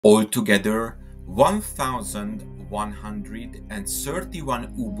Altogether,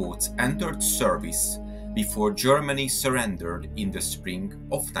 1,131 U-boats entered service before Germany surrendered in the spring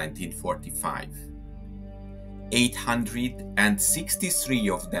of 1945. 863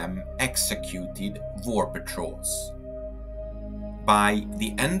 of them executed war patrols. By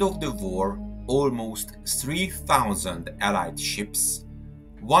the end of the war, almost 3,000 Allied ships,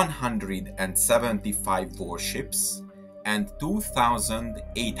 175 warships, and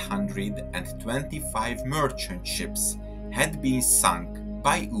 2,825 merchant ships had been sunk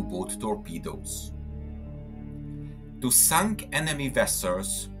by U-boat torpedoes. To sink enemy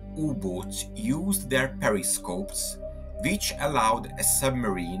vessels, U-boats used their periscopes, which allowed a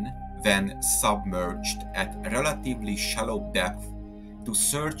submarine, when submerged at a relatively shallow depth, to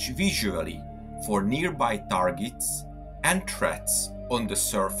search visually for nearby targets and threats on the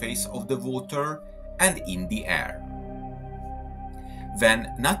surface of the water and in the air.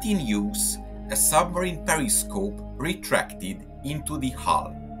 When not in use, a submarine periscope retracted into the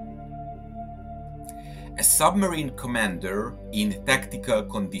hull. A submarine commander in tactical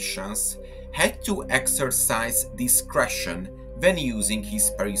conditions had to exercise discretion when using his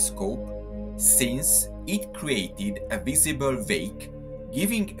periscope, since it created a visible wake,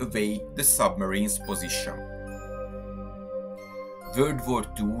 giving away the submarine's position. World War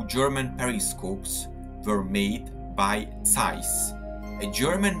II German periscopes were made by Zeiss, a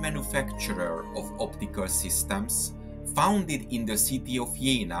German manufacturer of optical systems founded in the city of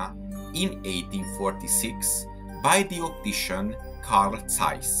Jena in 1846 by the optician Carl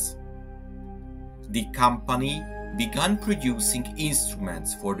Zeiss. The company began producing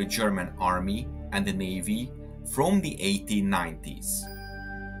instruments for the German army and the navy from the 1890s.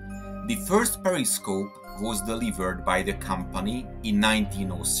 The first periscope was delivered by the company in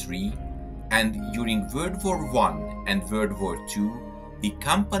 1903, and during World War I and World War II, the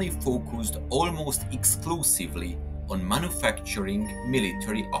company focused almost exclusively on manufacturing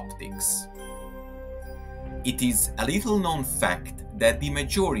military optics. It is a little-known fact that the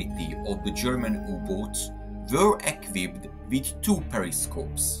majority of the German U-boats were equipped with two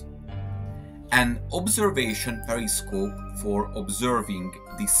periscopes: an observation periscope for observing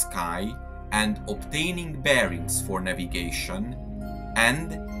the sky and obtaining bearings for navigation,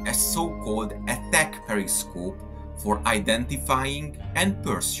 and a so-called attack periscope for identifying and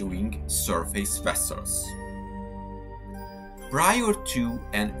pursuing surface vessels. Prior to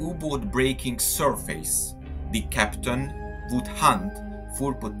an U-boat breaking surface, the captain would hunt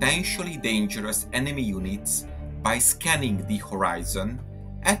for potentially dangerous enemy units by scanning the horizon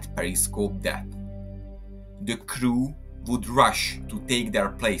at periscope depth. The crew would rush to take their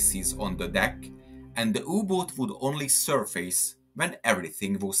places on the deck, and the U-boat would only surface when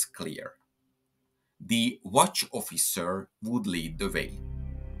everything was clear. The watch officer would lead the way.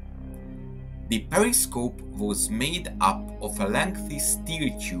 The periscope was made up of a lengthy steel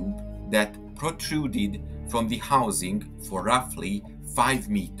tube that protruded from the housing for roughly 5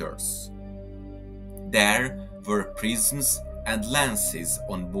 meters. There were prisms and lenses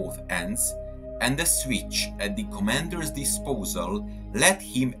on both ends, and a switch at the commander's disposal let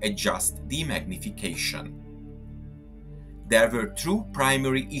him adjust the magnification. There were two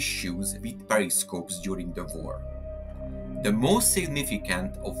primary issues with periscopes during the war, the most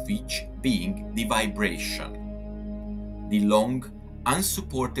significant of which being the vibration. The long,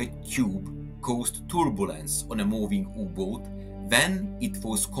 unsupported tube caused turbulence on a moving U-boat when it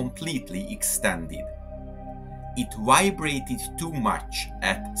was completely extended. It vibrated too much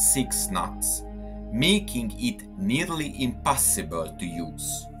at 6 knots, making it nearly impossible to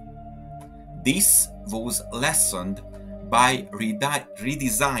use. This was lessened by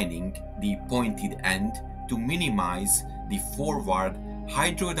redesigning the pointed end to minimize the forward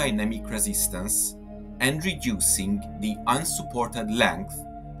hydrodynamic resistance and reducing the unsupported length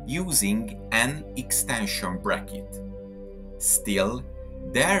using an extension bracket. Still,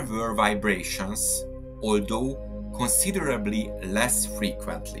 there were vibrations, although considerably less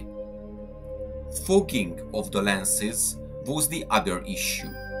frequently. Fogging of the lenses was the other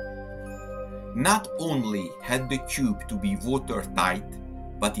issue. Not only had the tube to be watertight,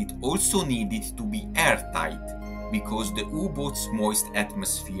 but it also needed to be airtight because the U-boat's moist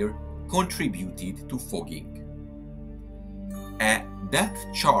atmosphere contributed to fogging. A depth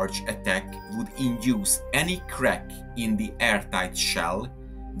charge attack would induce any crack in the airtight shell,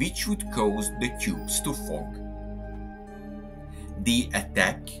 which would cause the tubes to fog. The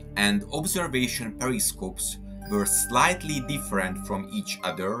attack and observation periscopes were slightly different from each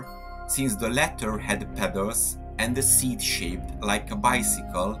other, since the latter had pedals and a seat shaped like a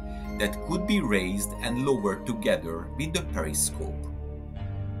bicycle that could be raised and lowered together with the periscope.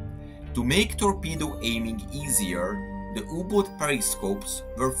 To make torpedo aiming easier, the U-boat periscopes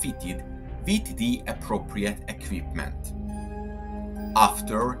were fitted with the appropriate equipment.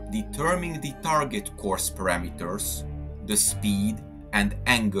 After determining the target course parameters, the speed and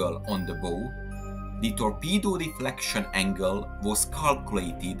angle on the bow, the torpedo deflection angle was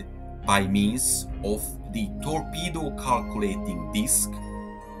calculated by means of the torpedo calculating disc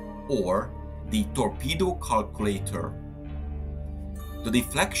or the torpedo calculator. The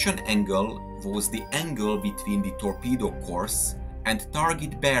deflection angle was the angle between the torpedo course and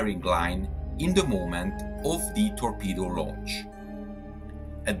target bearing line in the moment of the torpedo launch.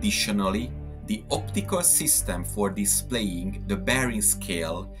 Additionally, the optical system for displaying the bearing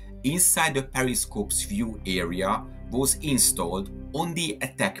scale inside the periscope's view area was installed on the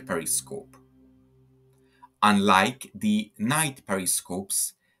attack periscope. Unlike the night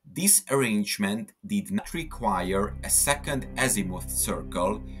periscopes, this arrangement did not require a second azimuth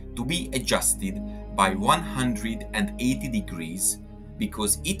circle to be adjusted by 180 degrees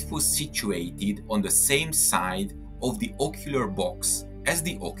because it was situated on the same side of the ocular box as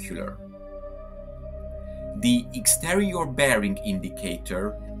the ocular. The exterior bearing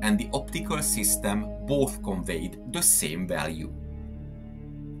indicator and the optical system both conveyed the same value.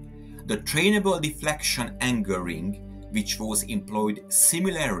 The trainable deflection angle ring, which was employed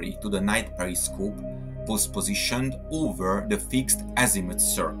similarly to the night periscope, was positioned over the fixed azimuth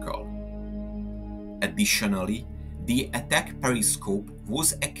circle. Additionally, the attack periscope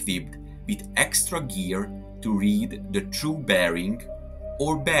was equipped with extra gear to read the true bearing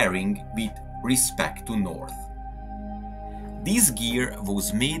or bearing with respect to north. This gear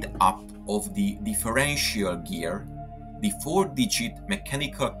was made up of the differential gear, the 4-digit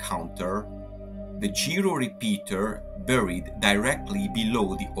mechanical counter, the gyro repeater buried directly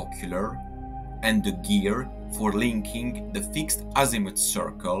below the ocular, and the gear for linking the fixed azimuth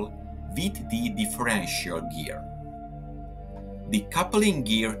circle with the differential gear. The coupling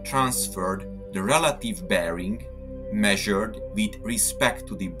gear transferred the relative bearing, measured with respect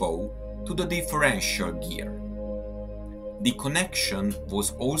to the bow, to the differential gear. The connection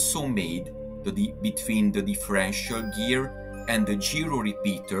was also made between the differential gear and the gyro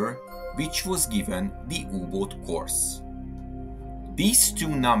repeater, which was given the U-boat course. These two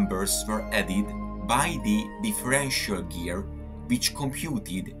numbers were added by the differential gear, which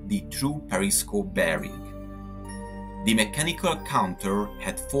computed the true periscope bearing. The mechanical counter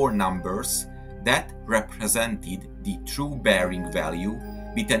had 4 numbers that represented the true bearing value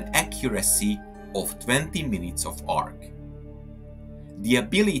with an accuracy of 20 minutes of arc. The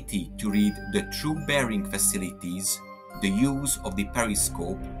ability to read the true bearing facilitates the use of the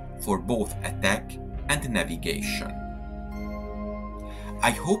periscope for both attack and navigation.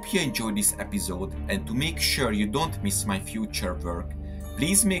 I hope you enjoyed this episode, and to make sure you don't miss my future work,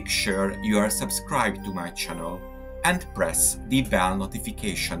 please make sure you are subscribed to my channel and press the bell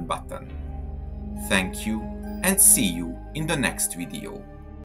notification button. Thank you, and see you in the next video.